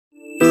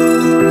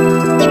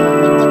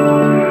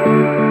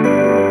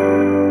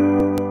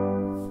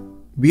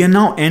We are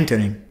now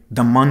entering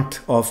the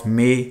month of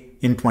May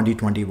in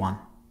 2021,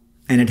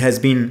 and it has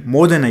been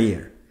more than a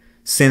year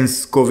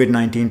since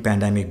COVID-19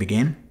 pandemic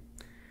began.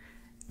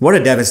 What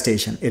a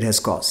devastation it has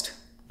caused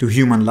to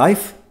human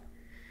life,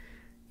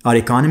 our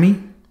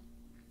economy.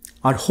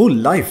 Our whole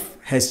life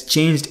has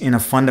changed in a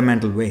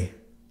fundamental way.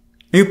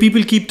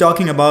 People keep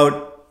talking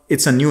about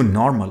it's a new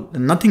normal.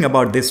 Nothing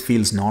about this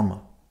feels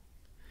normal.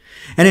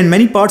 And in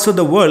many parts of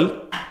the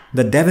world,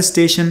 the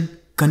devastation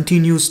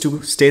continues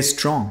to stay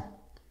strong.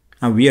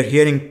 And we are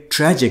hearing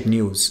tragic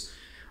news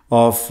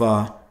of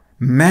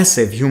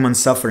massive human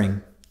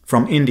suffering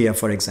from India,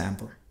 for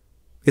example.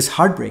 It's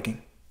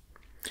heartbreaking.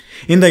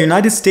 In the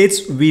United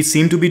States, we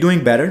seem to be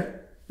doing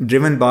better,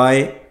 driven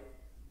by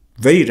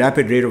very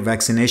rapid rate of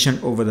vaccination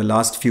over the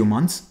last few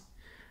months.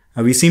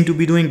 We seem to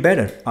be doing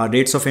better. Our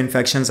rates of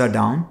infections are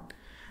down.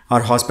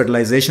 Our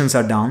hospitalizations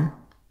are down.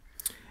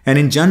 And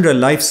in general,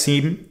 life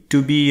seems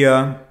to be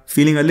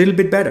feeling a little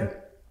bit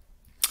better.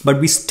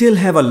 But we still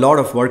have a lot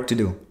of work to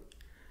do,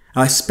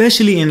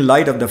 especially in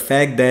light of the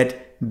fact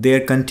that there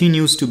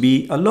continues to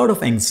be a lot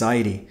of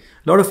anxiety,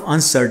 a lot of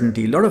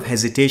uncertainty, a lot of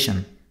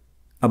hesitation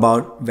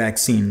about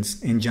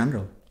vaccines in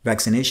general,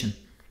 vaccination,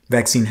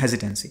 vaccine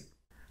hesitancy.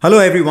 Hello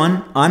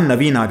everyone, I'm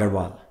Naveen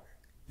Agarwal,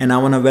 and I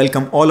want to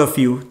welcome all of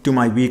you to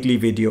my weekly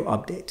video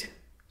update.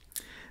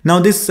 Now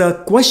this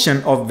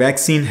question of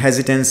vaccine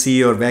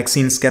hesitancy or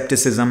vaccine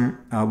skepticism,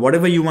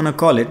 whatever you want to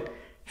call it,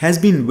 has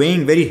been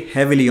weighing very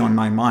heavily on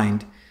my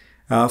mind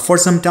for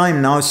some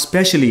time now,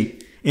 especially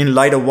in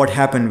light of what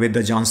happened with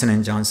the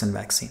Johnson & Johnson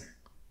vaccine.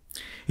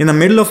 In the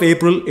middle of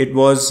April, it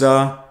was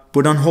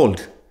put on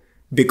hold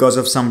because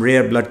of some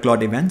rare blood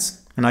clot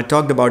events. And I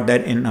talked about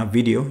that in a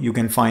video. You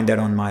can find that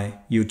on my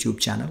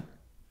YouTube channel.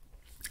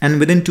 And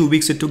within 2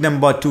 weeks, it took them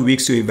about 2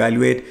 weeks to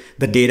evaluate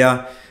the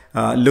data,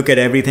 look at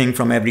everything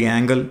from every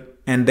angle.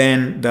 And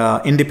then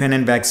the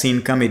independent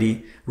vaccine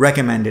committee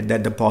recommended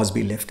that the pause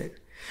be lifted.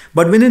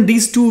 But within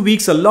these 2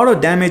 weeks, a lot of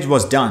damage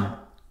was done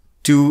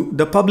to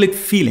the public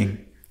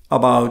feeling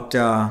about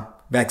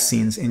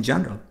vaccines in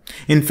general.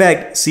 In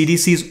fact,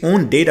 CDC's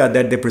own data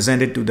that they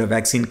presented to the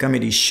vaccine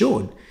committee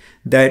showed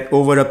that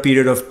over a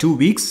period of 2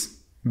 weeks,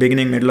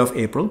 beginning middle of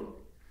April,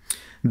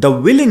 the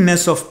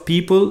willingness of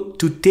people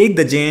to take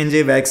the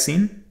J&J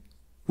vaccine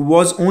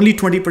was only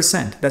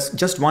 20%. That's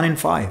just 1 in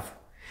 5.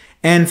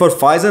 And for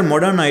Pfizer,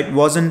 Moderna, it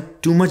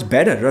wasn't too much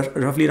better,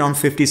 roughly around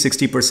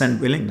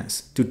 50-60%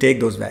 willingness to take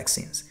those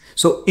vaccines.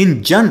 So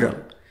in general,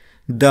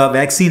 the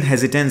vaccine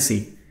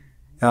hesitancy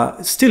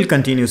still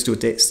continues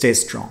to stay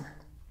strong.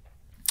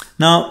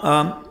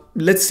 Now,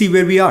 let's see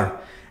where we are.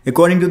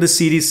 According to the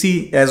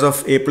CDC, as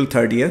of April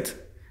 30th,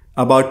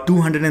 about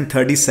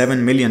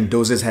 237 million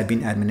doses had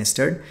been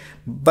administered,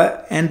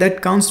 and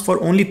that counts for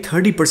only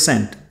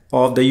 30%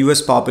 of the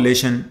US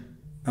population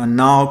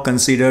now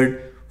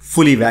considered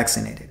fully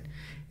vaccinated.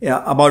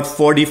 About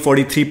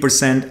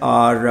 40-43%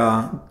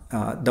 are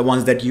the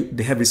ones that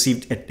they have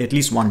received at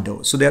least one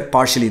dose. So they're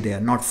partially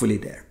there, not fully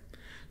there.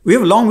 We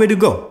have a long way to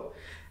go.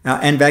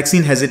 And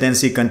vaccine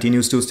hesitancy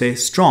continues to stay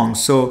strong.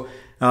 So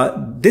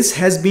this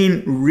has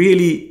been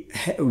really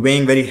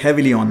weighing very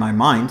heavily on my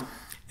mind.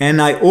 And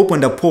I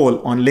opened a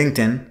poll on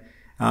LinkedIn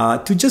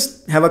to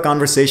just have a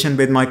conversation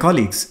with my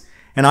colleagues.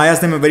 And I asked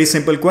them a very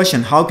simple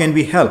question. How can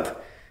we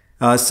help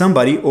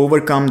somebody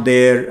overcome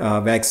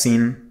their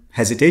vaccine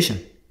hesitation?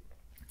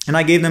 And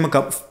I gave them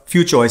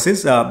few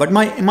choices, but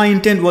my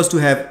intent was to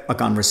have a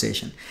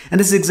conversation. And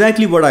this is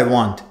exactly what I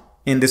want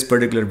in this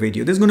particular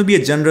video. There's going to be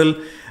a general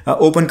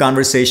open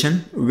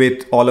conversation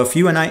with all of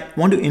you, and I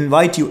want to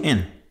invite you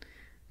in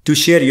to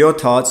share your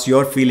thoughts,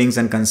 your feelings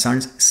and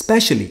concerns,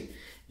 especially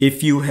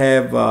if you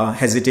have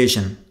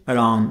hesitation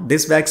around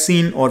this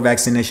vaccine or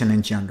vaccination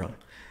in general.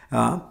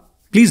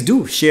 Please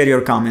do share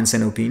your comments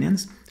and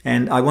opinions,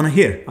 and I want to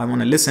hear, I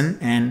want to listen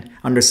and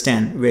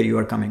understand where you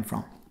are coming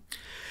from.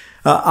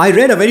 I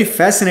read a very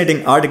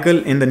fascinating article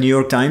in the New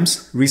York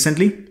Times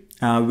recently,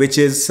 which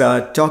is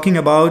talking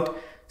about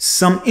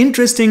some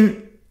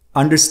interesting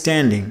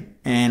understanding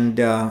and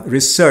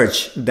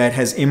research that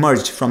has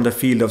emerged from the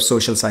field of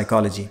social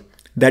psychology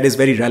that is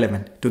very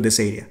relevant to this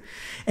area.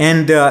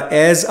 And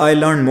as I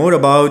learn more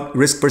about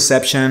risk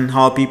perception,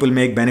 how people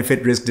make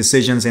benefit risk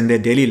decisions in their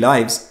daily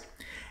lives,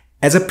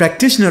 as a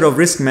practitioner of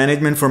risk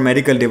management for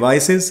medical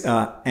devices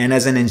and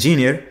as an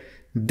engineer,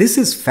 this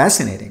is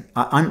fascinating.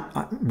 I'm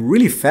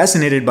really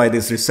fascinated by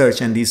this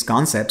research and these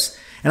concepts,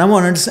 and I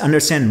want to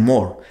understand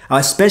more,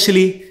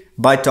 especially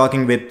by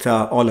talking with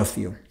all of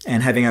you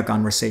and having a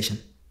conversation.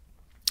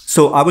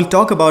 So I will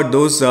talk about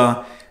those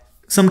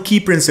some key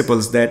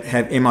principles that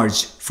have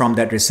emerged from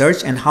that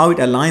research and how it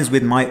aligns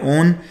with my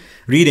own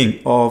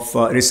reading of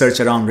research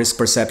around risk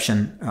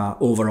perception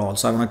overall.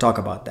 So I want to talk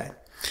about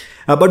that.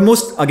 But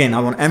again, I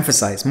want to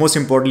emphasize, most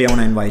importantly, I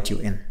want to invite you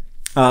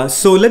in.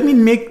 So let me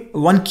make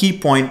one key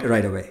point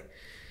right away.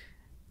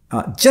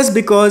 Just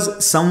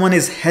because someone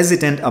is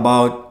hesitant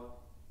about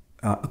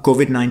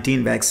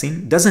COVID-19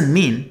 vaccine doesn't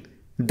mean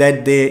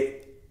that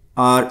they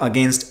are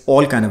against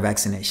all kind of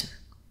vaccination,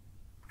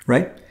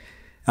 right?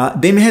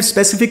 They may have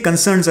specific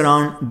concerns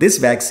around this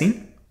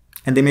vaccine,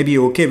 and they may be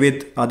okay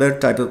with other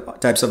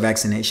types of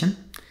vaccination.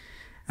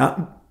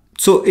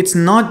 So it's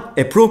not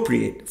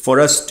appropriate for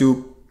us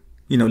to,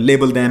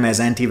 label them as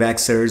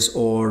anti-vaxxers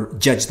or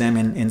judge them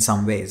in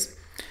some ways,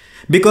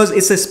 because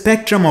it's a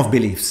spectrum of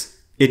beliefs.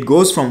 It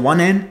goes from one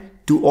end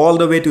to all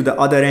the way to the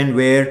other end,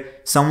 where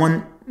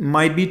someone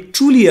might be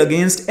truly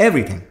against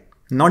everything,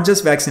 not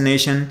just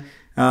vaccination,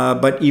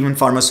 but even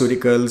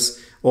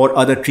pharmaceuticals or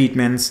other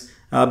treatments,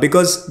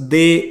 because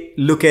they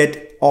look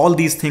at all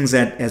these things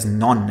as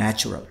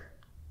non-natural.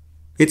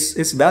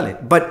 It's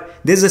valid, but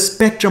there's a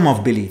spectrum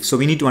of belief, so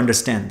we need to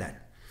understand that.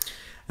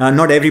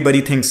 Not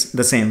everybody thinks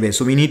the same way,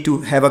 so we need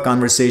to have a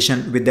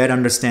conversation with that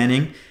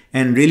understanding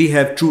and really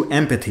have true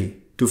empathy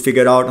to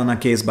figure out on a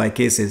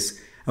case-by-case basis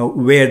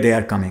where they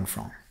are coming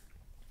from.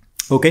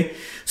 Okay,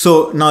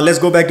 so now let's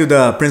go back to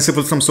the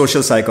principles from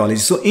social psychology.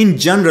 So in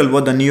general,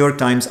 what the New York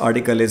Times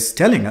article is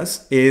telling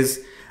us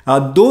is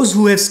those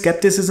who have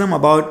skepticism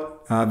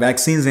about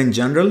vaccines in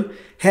general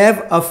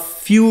have a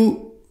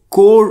few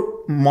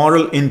core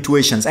moral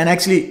intuitions. And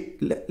actually,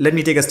 let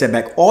me take a step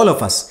back. All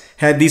of us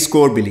have these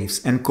core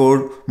beliefs and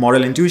core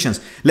moral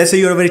intuitions. Let's say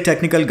you're a very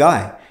technical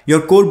guy.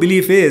 Your core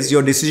belief is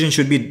your decision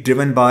should be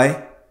driven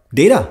by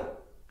data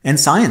and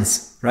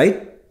science,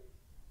 right?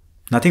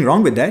 Nothing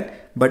wrong with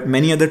that, but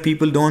many other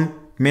people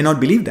may not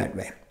believe that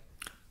way.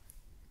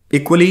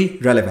 Equally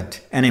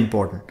relevant and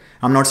important.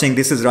 I'm not saying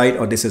this is right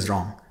or this is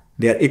wrong.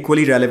 They are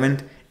equally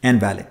relevant and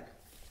valid.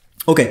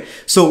 Okay,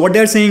 so what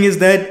they're saying is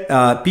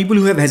that people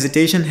who have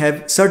hesitation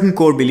have certain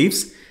core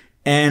beliefs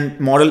and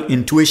moral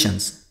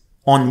intuitions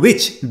on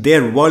which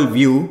their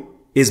worldview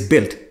is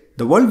built.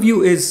 The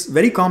worldview is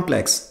very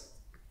complex.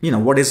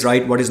 What is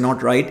right, what is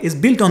not right is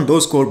built on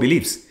those core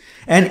beliefs.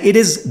 And it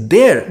is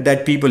there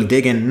that people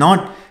dig in,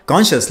 not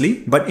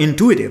consciously, but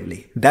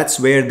intuitively. That's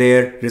where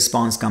their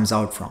response comes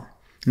out from.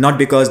 Not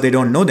because they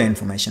don't know the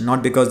information,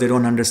 not because they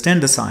don't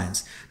understand the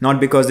science, not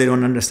because they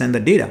don't understand the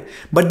data,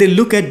 but they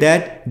look at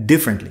that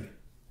differently.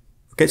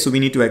 Okay, so we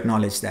need to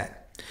acknowledge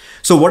that.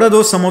 So what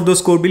are some of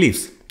those core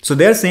beliefs? So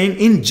they're saying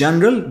in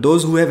general,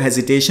 those who have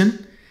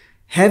hesitation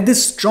have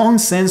this strong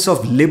sense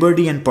of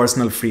liberty and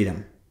personal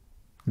freedom.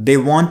 They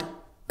want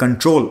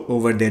control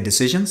over their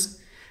decisions.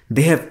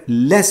 They have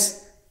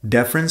less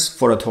deference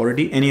for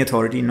authority, any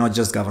authority, not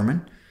just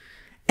government.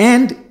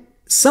 And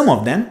some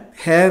of them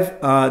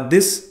have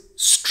this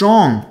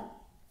strong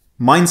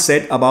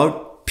mindset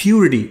about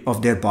purity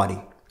of their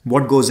body,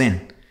 what goes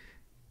in.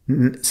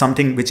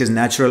 Something which is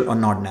natural or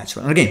not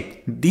natural. And again,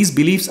 these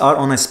beliefs are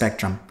on a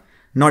spectrum.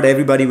 Not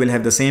everybody will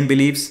have the same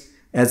beliefs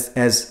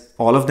as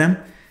all of them,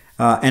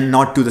 and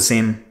not to the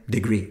same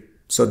degree.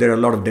 So there are a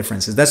lot of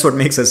differences. That's what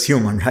makes us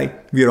human,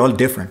 right? We are all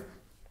different.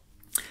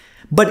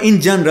 But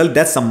in general,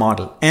 that's a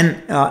model.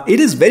 And it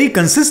is very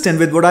consistent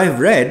with what I've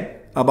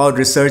read about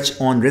research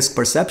on risk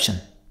perception,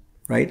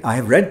 right? I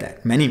have read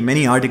that.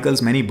 Many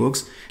articles, many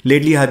books.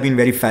 Lately, I have been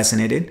very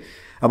fascinated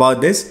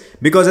about this,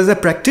 because as a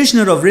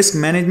practitioner of risk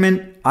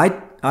management,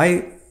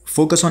 I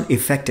focus on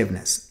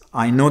effectiveness.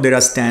 I know there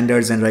are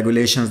standards and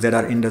regulations that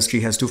our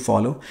industry has to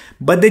follow,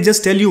 but they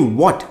just tell you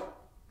what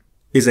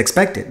is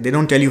expected. They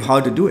don't tell you how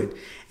to do it.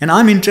 And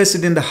I'm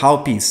interested in the how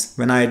piece.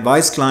 When I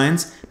advise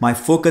clients, my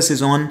focus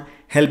is on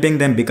helping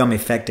them become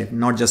effective,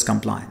 not just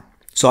compliant.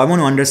 So I want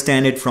to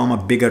understand it from a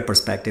bigger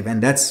perspective,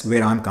 and that's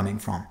where I'm coming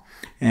from.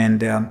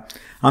 And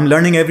I'm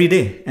learning every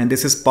day, and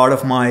this is part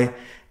of my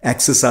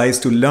exercise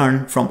to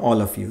learn from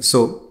all of you.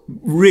 So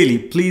really,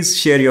 please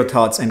share your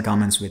thoughts and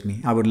comments with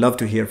me. I would love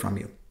to hear from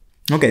you.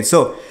 Okay,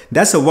 so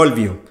that's a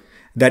worldview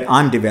that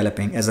I'm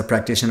developing as a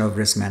practitioner of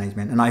risk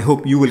management, and I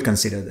hope you will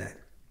consider that.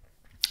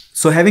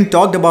 So having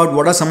talked about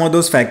what are some of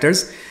those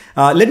factors,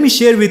 let me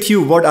share with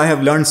you what I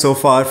have learned so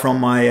far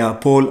from my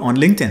poll on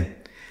LinkedIn.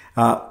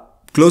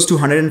 Close to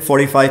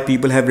 145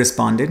 people have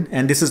responded,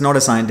 and this is not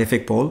a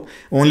scientific poll.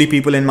 Only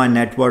people in my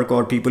network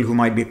or people who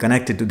might be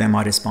connected to them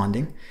are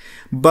responding.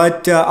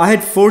 But I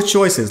had 4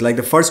 choices. Like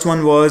the first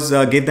one was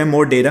give them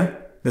more data.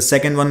 The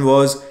second one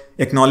was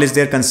acknowledge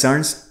their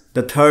concerns.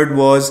 The third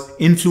was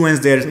influence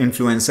their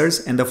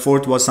influencers. And the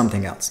fourth was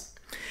something else.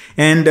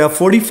 And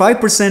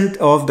 45%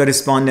 of the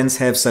respondents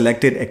have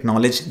selected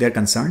acknowledge their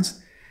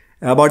concerns.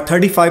 About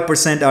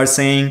 35% are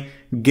saying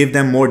give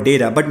them more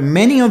data. But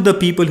many of the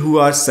people who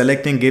are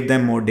selecting give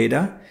them more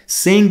data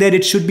saying that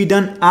it should be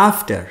done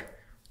after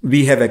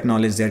we have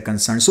acknowledged their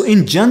concerns. So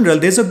in general,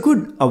 there's a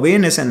good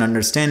awareness and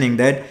understanding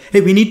that,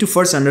 hey, we need to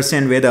first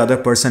understand where the other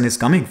person is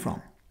coming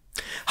from.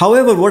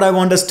 However, what I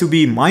want us to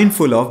be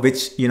mindful of,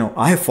 which,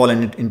 I have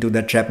fallen into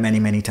that trap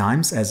many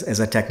times as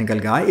a technical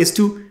guy, is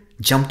to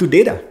jump to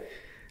data.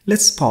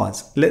 Let's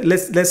pause.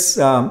 Let's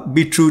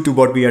be true to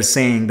what we are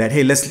saying, that,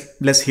 hey,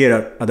 let's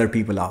hear other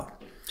people out.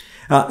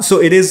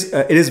 So it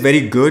is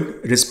very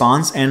good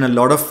response and a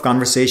lot of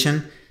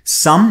conversation.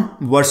 Some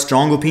were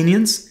strong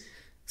opinions.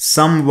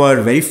 Some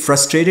were very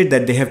frustrated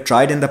that they have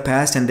tried in the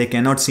past and they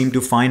cannot seem to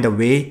find a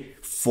way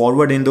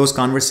forward in those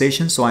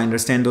conversations. So I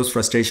understand those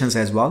frustrations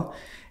as well.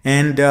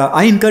 And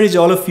I encourage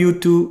all of you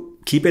to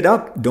keep it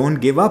up. Don't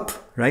give up,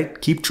 right?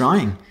 Keep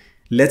trying.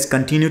 Let's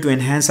continue to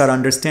enhance our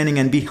understanding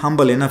and be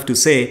humble enough to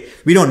say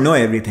we don't know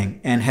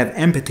everything, and have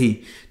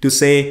empathy to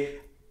say,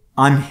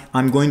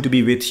 I'm going to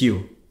be with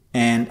you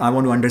and I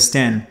want to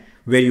understand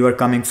where you are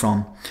coming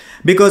from.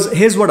 Because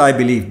here's what I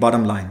believe,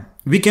 bottom line.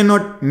 We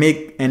cannot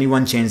make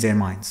anyone change their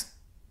minds.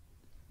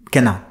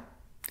 Cannot.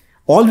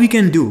 All we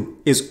can do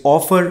is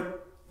offer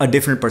a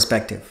different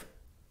perspective,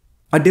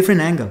 a different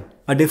angle,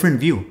 a different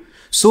view.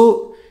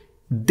 So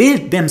they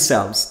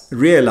themselves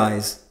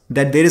realize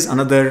that there is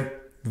another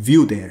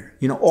view there.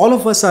 All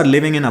of us are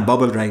living in a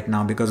bubble right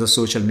now because of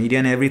social media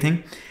and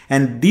everything.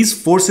 And these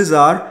forces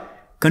are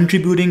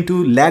contributing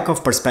to lack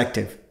of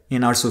perspective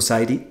in our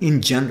society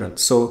in general.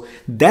 So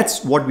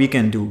that's what we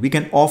can do. We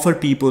can offer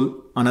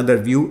people another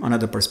view,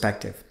 another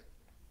perspective.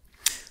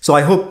 So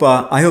I hope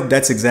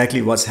that's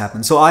exactly what's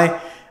happened. So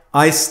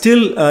I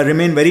still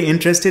remain very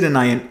interested, and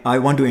I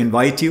want to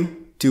invite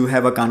you to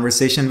have a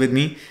conversation with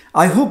me.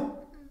 I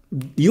hope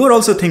you are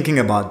also thinking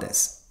about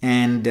this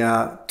and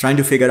trying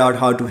to figure out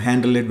how to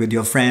handle it with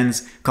your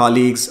friends,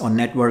 colleagues, or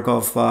network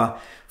of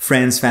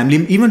friends,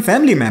 family, even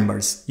family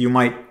members. You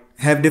might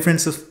have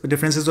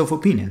differences of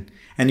opinion,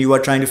 and you are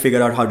trying to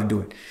figure out how to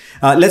do it.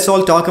 Let's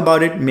all talk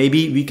about it.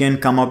 Maybe we can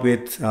come up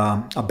with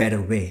a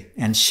better way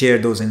and share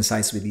those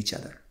insights with each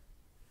other.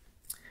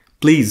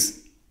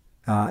 Please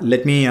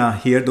let me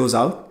hear those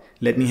out.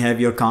 Let me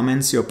have your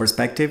comments, your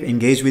perspective.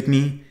 Engage with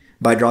me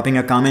by dropping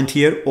a comment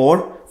here,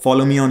 or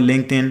follow me on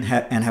LinkedIn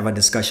and have a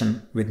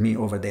discussion with me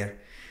over there.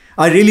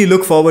 I really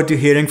look forward to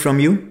hearing from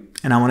you,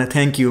 and I want to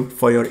thank you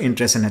for your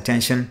interest and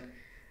attention.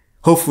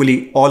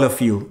 Hopefully all of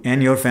you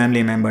and your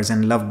family members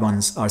and loved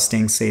ones are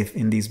staying safe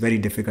in these very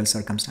difficult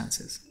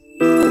circumstances.